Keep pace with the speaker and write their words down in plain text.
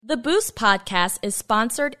The Boost podcast is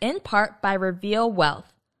sponsored in part by Reveal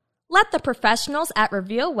Wealth. Let the professionals at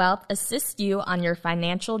Reveal Wealth assist you on your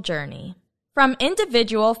financial journey. From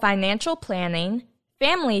individual financial planning,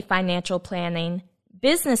 family financial planning,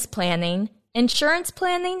 business planning, insurance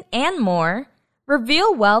planning, and more,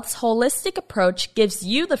 Reveal Wealth's holistic approach gives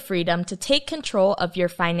you the freedom to take control of your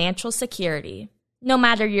financial security. No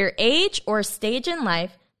matter your age or stage in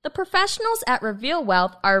life, the professionals at Reveal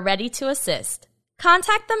Wealth are ready to assist.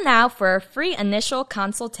 Contact them now for a free initial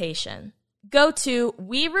consultation. Go to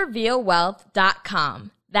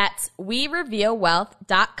werevealwealth.com. That's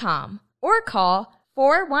werevealwealth.com. Or call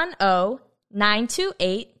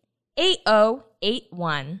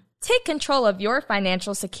 410-928-8081. Take control of your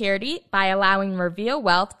financial security by allowing Reveal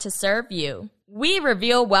Wealth to serve you.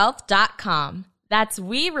 werevealwealth.com. That's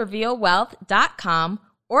werevealwealth.com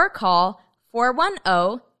or call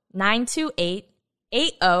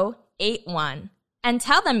 410-928-8081 and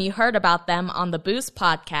tell them you heard about them on the Boost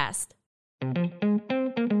podcast.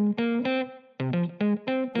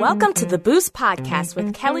 Welcome to the Boost podcast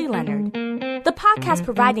with Kelly Leonard, the podcast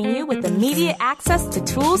providing you with immediate access to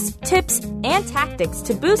tools, tips, and tactics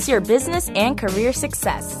to boost your business and career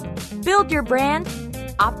success. Build your brand,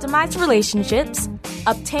 optimize relationships,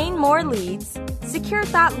 obtain more leads, secure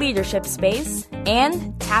thought leadership space,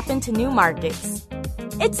 and tap into new markets.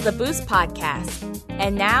 It's the Boost podcast.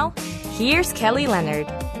 And now, here's Kelly Leonard.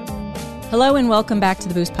 Hello and welcome back to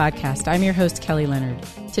the Boost podcast. I'm your host, Kelly Leonard.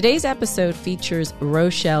 Today's episode features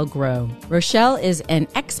Rochelle Grow. Rochelle is an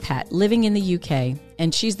expat living in the UK,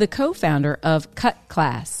 and she's the co-founder of Cut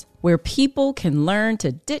Class, where people can learn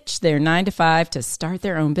to ditch their 9-to-5 to start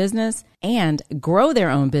their own business and grow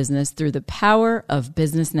their own business through the power of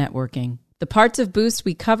business networking. The parts of Boost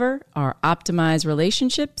we cover are optimize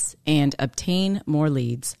relationships and obtain more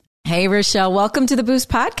leads. Hey, Rochelle, welcome to the Boost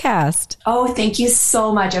podcast. Oh, thank you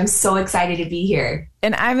so much. I'm so excited to be here.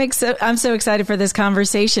 And I'm so excited for this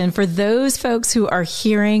conversation. For those folks who are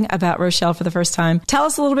hearing about Rochelle for the first time, tell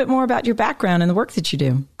us a little bit more about your background and the work that you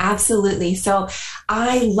do. Absolutely. So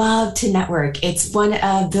I love to network. It's one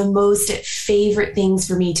of the most favorite things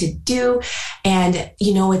for me to do. And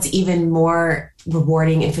you know, what's even more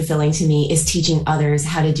rewarding and fulfilling to me is teaching others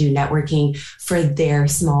how to do networking for their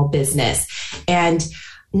small business. And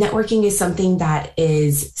networking is something that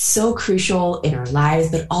is so crucial in our lives,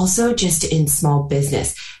 but also just in small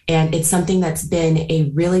business. And it's something that's been a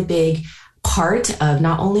really big part of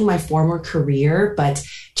not only my former career, but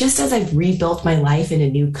just as I've rebuilt my life in a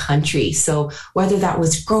new country. So whether that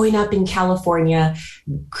was growing up in California,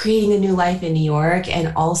 creating a new life in New York,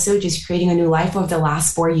 and also just creating a new life over the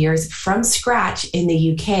last 4 years from scratch in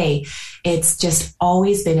the UK, it's just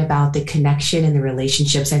always been about the connection and the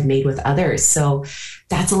relationships I've made with others. So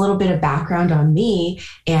that's a little bit of background on me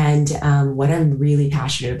and what I'm really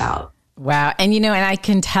passionate about. Wow. And, and I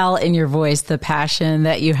can tell in your voice the passion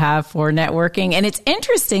that you have for networking. And it's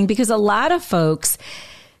interesting because a lot of folks,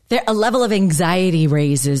 a level of anxiety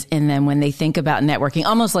raises in them when they think about networking,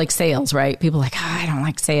 almost like sales, right? People are like, oh, I don't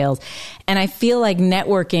like sales. And I feel like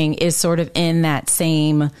networking is sort of in that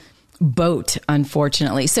same boat,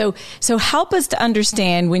 unfortunately. So help us to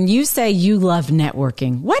understand when you say you love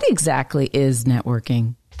networking, what exactly is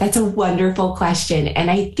networking? That's a wonderful question. And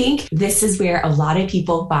I think this is where a lot of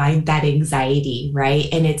people find that anxiety, right?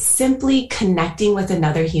 And it's simply connecting with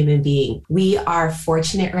another human being. We are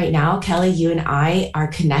fortunate right now, Kelly, you and I are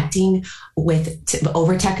connecting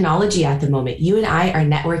over technology at the moment. You and I are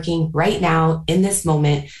networking right now in this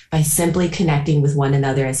moment by simply connecting with one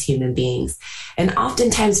another as human beings. And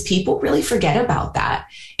oftentimes people really forget about that.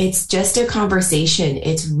 It's just a conversation.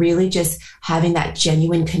 It's really just having that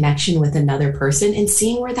genuine connection with another person and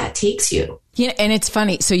seeing where that takes you. And it's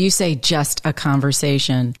funny. So you say just a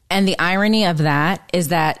conversation. And the irony of that is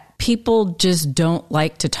that people just don't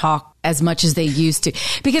like to talk as much as they used to.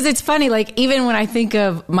 Because it's funny, like even when I think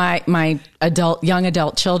of my young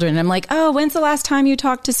adult children, I'm like, oh, when's the last time you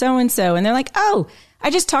talked to so-and-so? And they're like, oh, I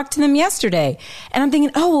just talked to them yesterday. And I'm thinking,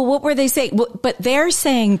 oh, well, what were they saying? Well, but they're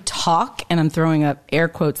saying talk, and I'm throwing up air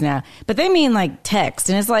quotes now, but they mean like text.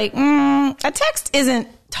 And it's like, a text isn't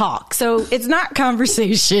talk. So it's not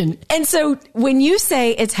conversation. And so when you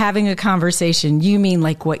say it's having a conversation, you mean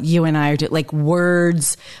like what you and I are doing, like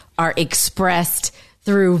words are expressed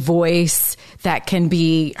through voice that can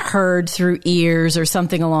be heard through ears or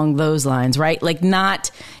something along those lines, right? Like not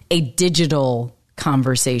a digital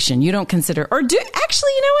conversation. You don't consider, or do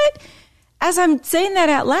actually, you know what? As I'm saying that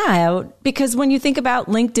out loud, because when you think about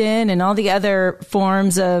LinkedIn and all the other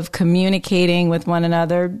forms of communicating with one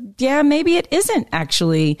another, yeah, maybe it isn't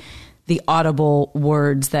actually the audible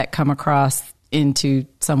words that come across into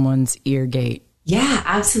someone's ear gate. Yeah,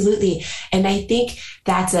 absolutely. And I think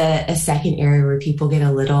that's a second area where people get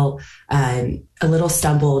a little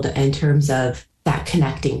stumbled in terms of that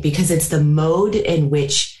connecting, because it's the mode in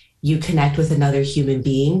which you connect with another human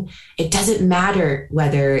being. It doesn't matter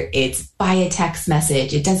whether it's by a text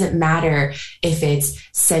message. It doesn't matter if it's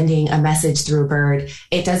sending a message through a bird.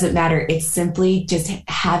 It doesn't matter. It's simply just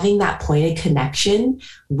having that pointed connection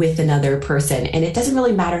with another person. And it doesn't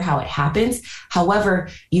really matter how it happens. However,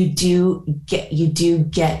 you do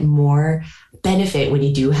get more benefit when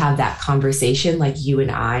you do have that conversation like you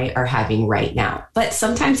and I are having right now. But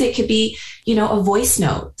sometimes it could be, a voice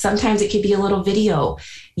note. Sometimes it could be a little video,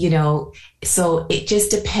 so it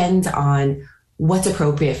just depends on what's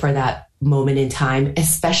appropriate for that moment in time,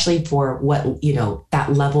 especially for what,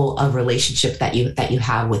 that level of relationship that you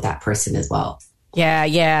have with that person as well.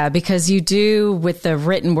 Yeah. Because you do, with the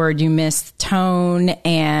written word, you miss tone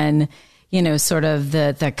and sort of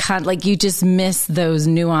like you just miss those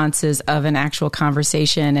nuances of an actual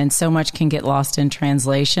conversation, and so much can get lost in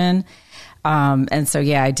translation. And so,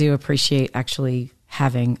 yeah, I do appreciate actually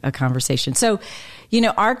having a conversation. So,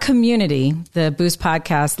 our community, the Boost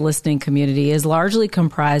Podcast listening community, is largely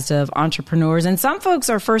comprised of entrepreneurs, and some folks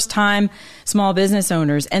are first-time small business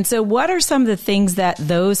owners. And so what are some of the things that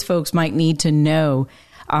those folks might need to know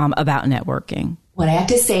about networking? What I have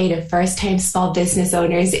to say to first-time small business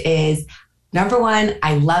owners is, number one,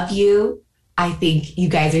 I love you. I think you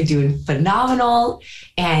guys are doing phenomenal.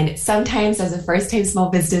 And sometimes as a first-time small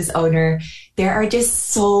business owner, there are just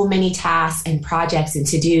so many tasks and projects and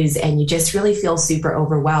to-dos, and you just really feel super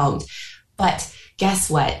overwhelmed. But guess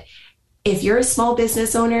what? If you're a small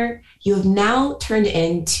business owner, you have now turned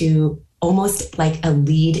into almost like a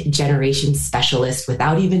lead generation specialist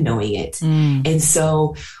without even knowing it. And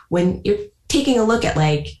so when you're taking a look at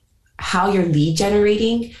like how you're lead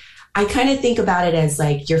generating, I kind of think about it as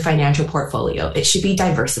like your financial portfolio. It should be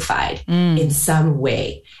diversified in some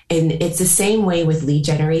way. And it's the same way with lead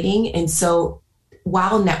generating. And so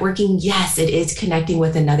while networking, yes, it is connecting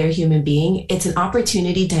with another human being. It's an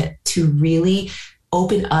opportunity to really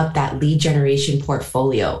open up that lead generation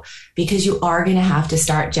portfolio, because you are going to have to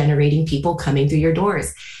start generating people coming through your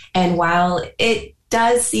doors. And while it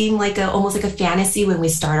does seem like almost like a fantasy when we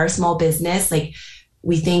start our small business, like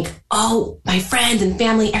we think, oh, my friends and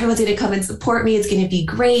family, everyone's going to come and support me. It's going to be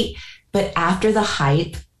great. But after the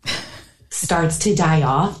hype starts to die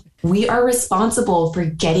off, we are responsible for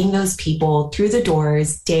getting those people through the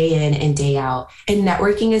doors day in and day out. And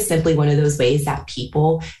networking is simply one of those ways that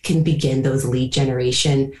people can begin those lead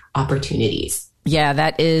generation opportunities. Yeah,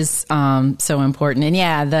 that is so important. And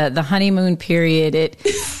yeah, the honeymoon period,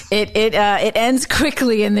 it ends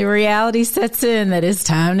quickly, and the reality sets in that it's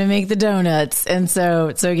time to make the donuts. And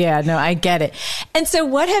so yeah, no, I get it. And so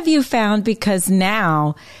what have you found? Because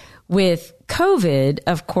now with COVID,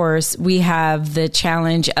 of course, we have the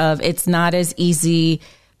challenge of it's not as easy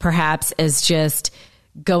perhaps as just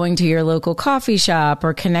going to your local coffee shop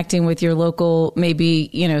or connecting with your local, maybe,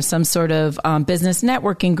 some sort of business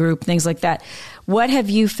networking group, things like that. What have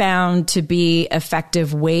you found to be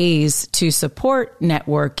effective ways to support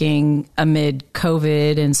networking amid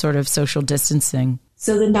COVID and sort of social distancing?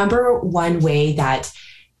 So the number one way that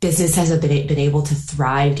business has been able to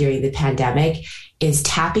thrive during the pandemic is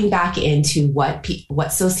tapping back into what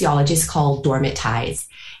sociologists call dormant ties.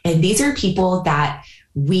 And these are people that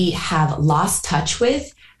we have lost touch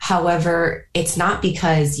with. However, it's not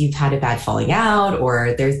because you've had a bad falling out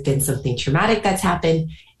or there's been something traumatic that's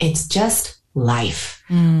happened. It's just life.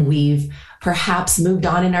 We've perhaps moved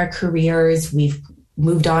on in our careers. We've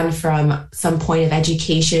moved on from some point of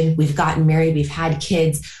education. We've gotten married. We've had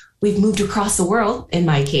kids. We've moved across the world, in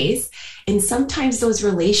my case. And sometimes those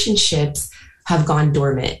relationships have gone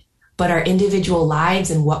dormant, but our individual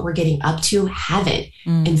lives and what we're getting up to haven't.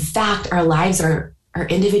 In fact, our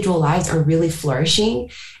individual lives are really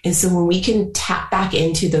flourishing. And so when we can tap back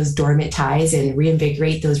into those dormant ties and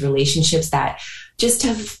reinvigorate those relationships that just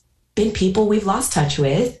have been people we've lost touch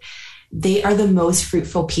with, they are the most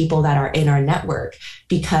fruitful people that are in our network,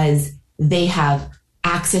 because they have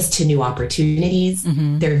access to new opportunities.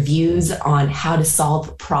 Their views on how to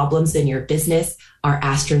solve problems in your business are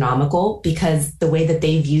astronomical, because the way that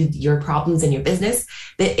they view your problems in your business,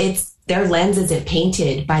 their lens isn't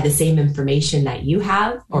painted by the same information that you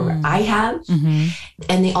have or I have.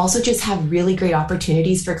 And they also just have really great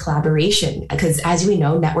opportunities for collaboration, because as we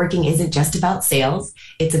know, networking isn't just about sales.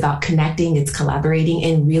 It's about connecting, it's collaborating,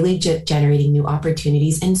 and really generating new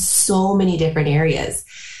opportunities in so many different areas.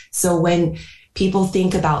 So when people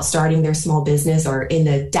think about starting their small business or in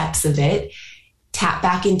the depths of it, tap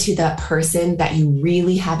back into that person that you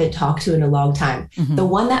really haven't talked to in a long time. The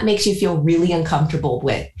one that makes you feel really uncomfortable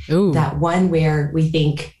with. Ooh. That one where we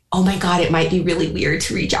think, oh my God, it might be really weird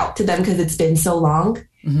to reach out to them because it's been so long.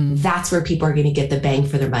 That's where people are going to get the bang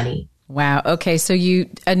for their money. Wow. Okay. So you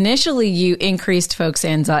increased folks'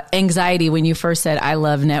 anxiety when you first said, I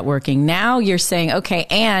love networking. Now you're saying, okay,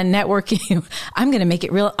 and networking, I'm going to make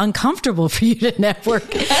it real uncomfortable for you to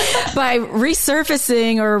network by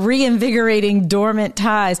resurfacing or reinvigorating dormant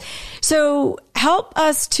ties. So help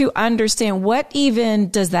us to understand, what even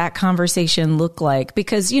does that conversation look like?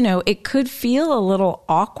 Because, it could feel a little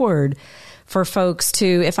awkward for folks to,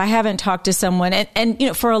 if I haven't talked to someone,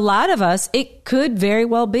 and for a lot of us, it could very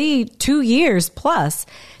well be 2 years plus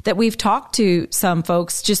that we've talked to some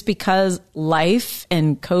folks just because life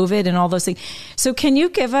and COVID and all those things. So can you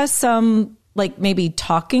give us some maybe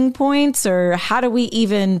talking points, or how do we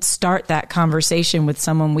even start that conversation with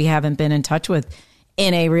someone we haven't been in touch with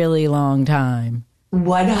in a really long time?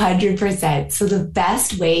 100%. So the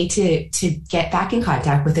best way to get back in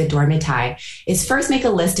contact with a dormant tie is first make a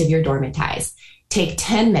list of your dormant ties. Take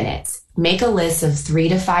 10 minutes, make a list of 3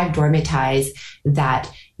 to 5 dormant ties that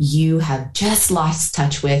you have just lost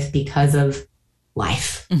touch with because of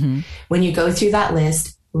life. When you go through that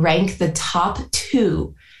list, rank the top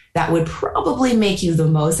 2 that would probably make you the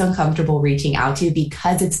most uncomfortable reaching out to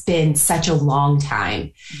because it's been such a long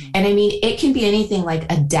time. And I mean, it can be anything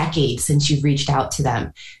like a decade since you've reached out to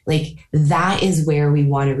them. That is where we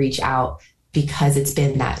want to reach out, because it's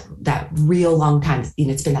been that real long time.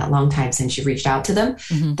 It's been that long time since you've reached out to them.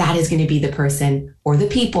 That is going to be the person or the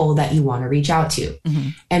people that you want to reach out to.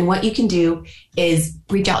 And what you can do is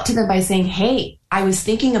reach out to them by saying, hey, I was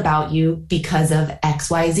thinking about you because of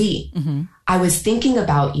XYZ. I was thinking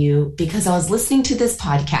about you because I was listening to this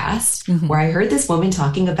podcast where I heard this woman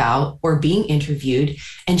talking about or being interviewed,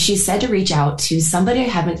 and she said to reach out to somebody I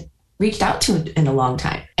haven't reached out to in a long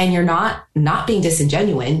time. And you're not being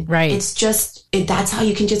disingenuous. Right. It's just, that's how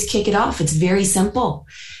you can just kick it off. It's very simple.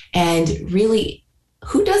 And really,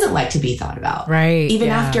 who doesn't like to be thought about? Right. Even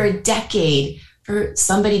after a decade, for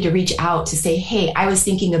somebody to reach out to say, hey, I was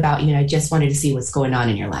thinking about you and I just wanted to see what's going on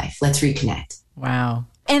in your life. Let's reconnect. Wow.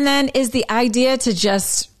 And then is the idea to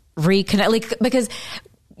just reconnect, because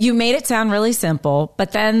you made it sound really simple,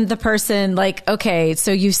 but then the person okay,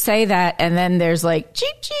 so you say that and then there's cheep,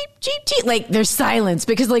 cheep, cheep, cheep, there's silence,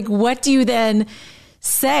 because what do you then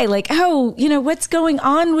say? Oh, what's going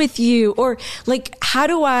on with you? Or how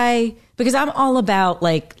do I, because I'm all about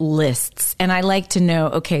lists, and I like to know,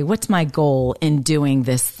 okay, what's my goal in doing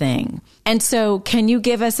this thing? And so can you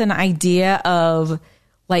give us an idea of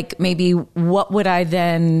maybe what would I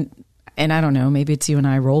then, and I don't know, maybe it's you and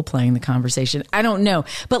I role playing the conversation. I don't know.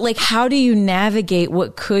 But how do you navigate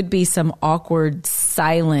what could be some awkward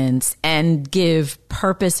silence and give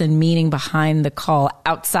purpose and meaning behind the call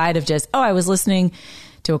outside of just, oh, I was listening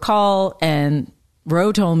to a call and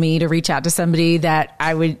Ro told me to reach out to somebody that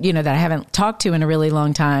I would, that I haven't talked to in a really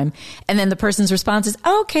long time. And then the person's response is,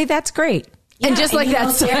 oh, okay, that's great. Yeah, and just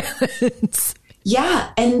that silence.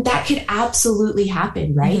 Yeah. And that could absolutely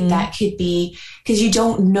happen, right? That could be because you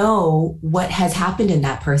don't know what has happened in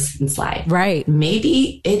that person's life. Right.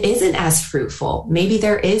 Maybe it isn't as fruitful. Maybe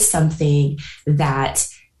there is something that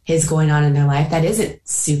is going on in their life that isn't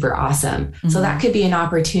super awesome. So that could be an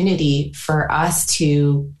opportunity for us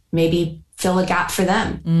to maybe fill a gap for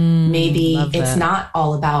them. Maybe it's not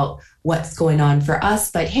all about what's going on for us,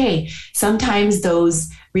 but hey, sometimes those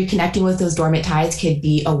reconnecting with those dormant ties could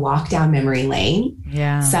be a walk down memory lane.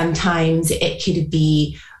 Yeah. Sometimes it could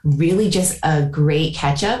be really just a great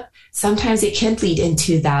catch up. Sometimes it can lead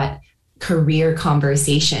into that career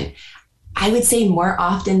conversation. I would say more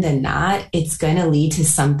often than not, it's going to lead to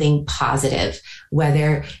something positive,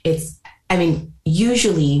 whether it's,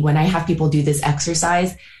 usually when I have people do this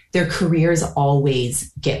exercise, their careers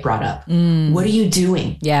always get brought up. What are you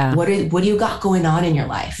doing? Yeah. What do you got going on in your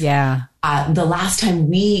life? Yeah. The last time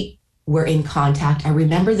we were in contact, I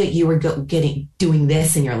remember that you were doing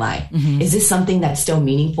this in your life. Is this something that's still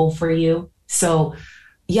meaningful for you? So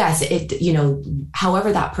yes,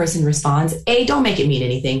 however that person responds, don't make it mean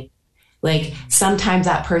anything. Sometimes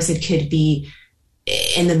that person could be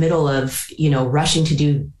in the middle of, rushing to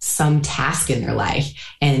do some task in their life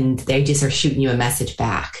and they just are shooting you a message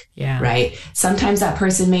back. Yeah. Right. Sometimes that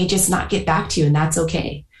person may just not get back to you and that's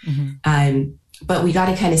okay. But we got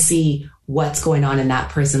to kind of see what's going on in that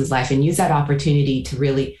person's life and use that opportunity to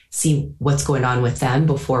really see what's going on with them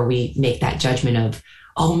before we make that judgment of,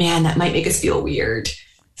 oh man, that might make us feel weird.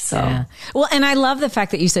 So, yeah. Well, and I love the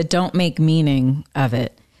fact that you said, don't make meaning of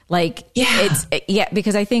it. Like,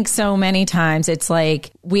 because I think so many times it's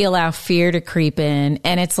like we allow fear to creep in,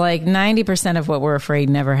 and it's like 90% of what we're afraid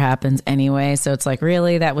never happens anyway. So it's like,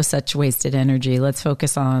 really, that was such wasted energy. Let's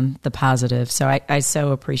focus on the positive. So I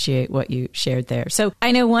so appreciate what you shared there. So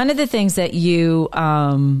I know one of the things that you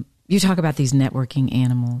talk about these networking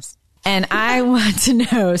animals. And I want to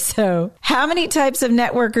know, so how many types of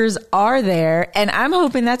networkers are there? And I'm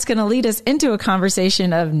hoping that's going to lead us into a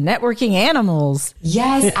conversation of networking animals.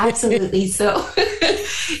 Yes, absolutely. So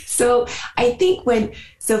I think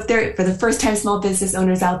if they're, for the first time small business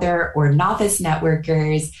owners out there or novice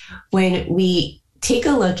networkers, when we take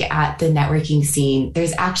a look at the networking scene,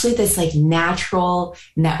 there's actually this like natural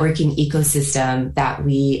networking ecosystem that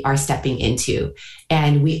we are stepping into.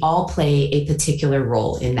 And we all play a particular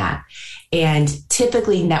role in that. And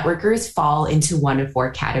typically networkers fall into one of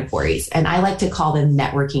 4 categories. And I like to call them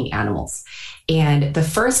networking animals. And the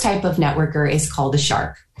first type of networker is called a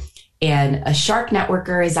shark. And a shark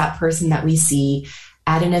networker is that person that we see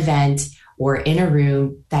at an event or in a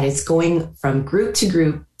room that is going from group to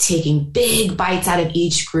group, taking big bites out of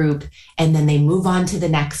each group, and then they move on to the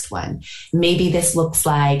next one. Maybe this looks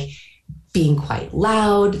like being quite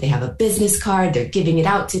loud. They have a business card. They're giving it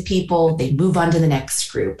out to people. They move on to the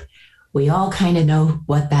next group. We all kind of know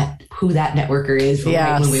who that networker is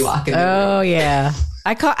right when we walk in the room. Oh, yeah.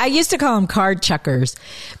 I used to call them card chuckers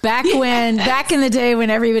back in the day when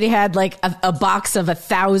everybody had like a box of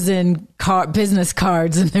 1,000 business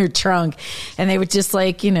cards in their trunk, and they would just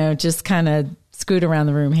like, just kind of scoot around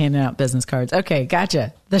the room handing out business cards. Okay.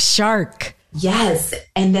 Gotcha. The shark. Yes.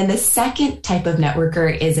 And then the second type of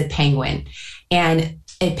networker is a penguin. And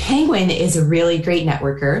a penguin is a really great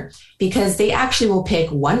networker because they actually will pick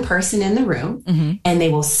one person in the room and they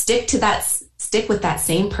will stick with that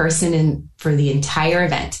same person for the entire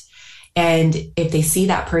event. And if they see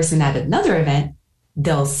that person at another event,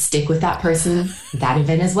 they'll stick with that person, that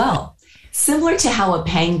event as well. Similar to how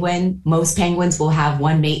most penguins will have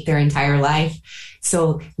one mate their entire life.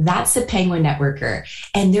 So that's a penguin networker.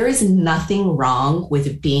 And there is nothing wrong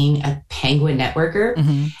with being a penguin networker.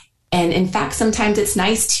 Mm-hmm. And in fact, sometimes it's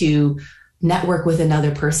nice to network with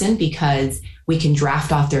another person because we can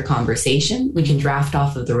draft off their conversation. We can draft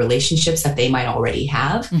off of the relationships that they might already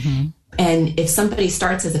have. Mm-hmm. And if somebody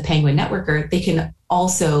starts as a penguin networker, they can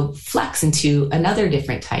also flex into another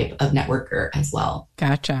different type of networker as well.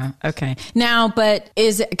 Gotcha. Okay. Now,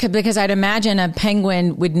 because I'd imagine a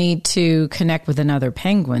penguin would need to connect with another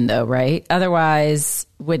penguin though, right? Otherwise,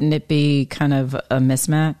 wouldn't it be kind of a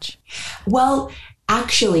mismatch? Well,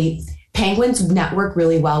 actually, penguins network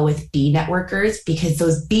really well with bee networkers because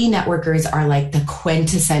those bee networkers are like the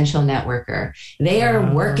quintessential networker. They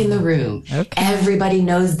are working the room. Okay. Everybody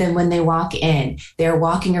knows them when they walk in. They're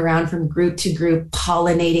walking around from group to group,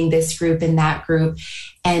 pollinating this group and that group.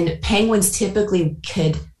 And penguins typically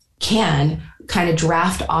can kind of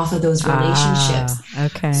draft off of those relationships.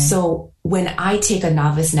 Okay. So when I take a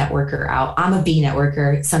novice networker out, I'm a bee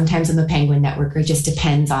networker. Sometimes I'm a penguin networker. It just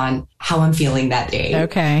depends on how I'm feeling that day.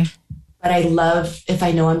 Okay. But I love, if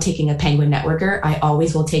I know I'm taking a penguin networker, I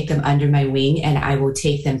always will take them under my wing and I will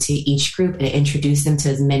take them to each group and introduce them to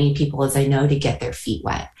as many people as I know to get their feet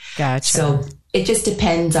wet. Gotcha. So it just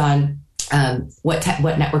depends on what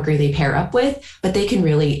networker they pair up with, but they can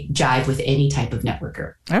really jive with any type of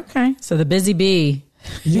networker. Okay. So the busy bee.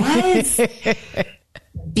 Yes.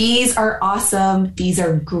 Bees are awesome. Bees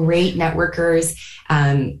are great networkers.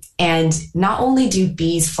 And not only do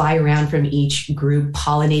bees fly around from each group,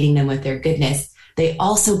 pollinating them with their goodness, they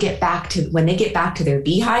also when they get back to their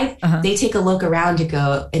beehive, they take a look around to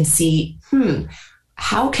go and see,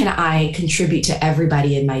 how can I contribute to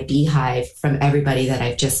everybody in my beehive from everybody that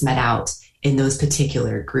I've just met out in those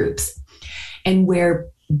particular groups? And where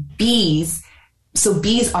bees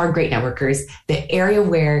are great networkers. The area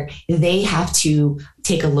where they have to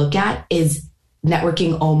take a look at is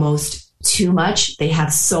networking almost too much. They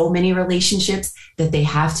have so many relationships that they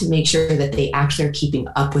have to make sure that they actually are keeping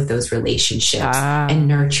up with those relationships and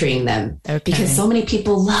nurturing them. Okay. Because so many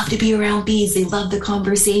people love to be around bees. They love the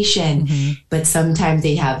conversation, but sometimes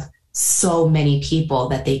they have so many people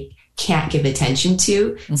that they can't give attention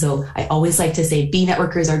to. So I always like to say bee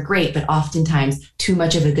networkers are great, but oftentimes too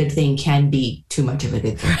much of a good thing can be too much of a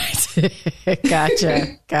good thing.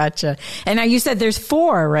 Right. Gotcha. And now you said there's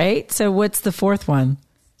 4, right? So what's the 4th one?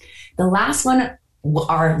 The last one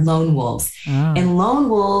are lone wolves. Oh. And lone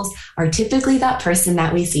wolves are typically that person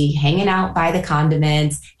that we see hanging out by the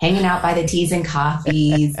condiments, hanging out by the teas and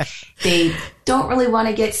coffees. They don't really want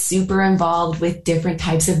to get super involved with different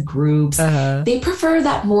types of groups. They prefer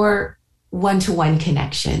that more one-to-one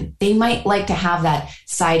connection. They might like to have that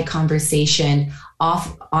side conversation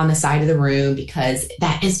off on the side of the room because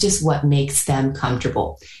that is just what makes them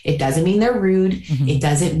comfortable. It doesn't mean they're rude. Mm-hmm. It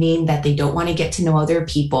doesn't mean that they don't want to get to know other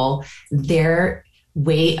people. Their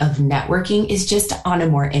way of networking is just on a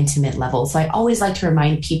more intimate level. So I always like to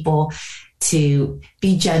remind people to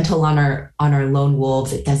be gentle on our lone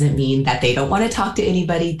wolves. It doesn't mean that they don't want to talk to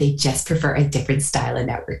anybody. They just prefer a different style of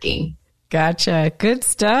networking. Gotcha. Good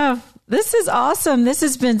stuff. This is awesome. This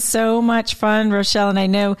has been so much fun, Rochelle. And I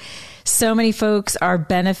know so many folks are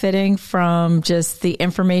benefiting from just the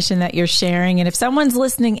information that you're sharing. And if someone's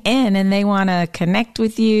listening in and they want to connect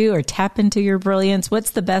with you or tap into your brilliance,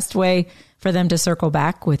 what's the best way for them to circle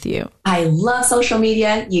back with you? I love social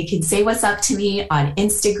media. You can say what's up to me on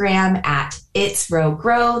Instagram at It's Ro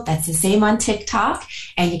Grow. That's the same on TikTok.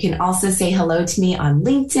 And you can also say hello to me on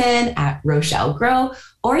LinkedIn at Rochelle Grow,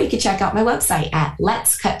 or you can check out my website at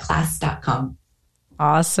letscutclass.com.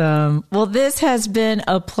 Awesome. Well, this has been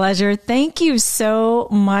a pleasure. Thank you so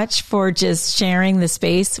much for just sharing the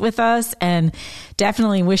space with us, and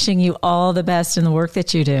definitely wishing you all the best in the work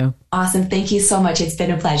that you do. Awesome. Thank you so much. It's been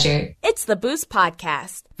a pleasure. It's the Boost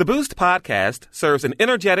Podcast. The Boost Podcast serves an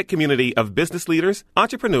energetic community of business leaders,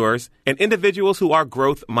 entrepreneurs, and individuals who are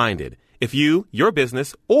growth-minded. If you, your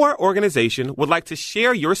business, or organization would like to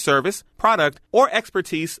share your service, product, or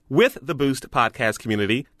expertise with the Boost Podcast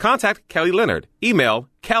community, contact Kelly Leonard. Email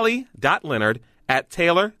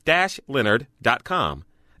kelly.leonard@taylor-leonard.com.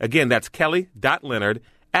 Again, that's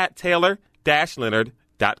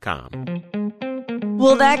kelly.leonard@taylor-leonard.com.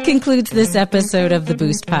 Well, that concludes this episode of the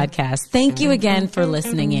Boost Podcast. Thank you again for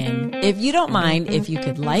listening in. If you don't mind, if you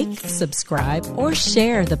could like, subscribe, or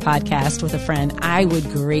share the podcast with a friend, I would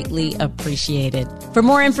greatly appreciate it. For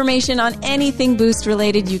more information on anything Boost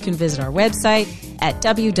related, you can visit our website at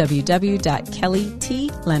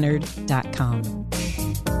www.kellytleonard.com.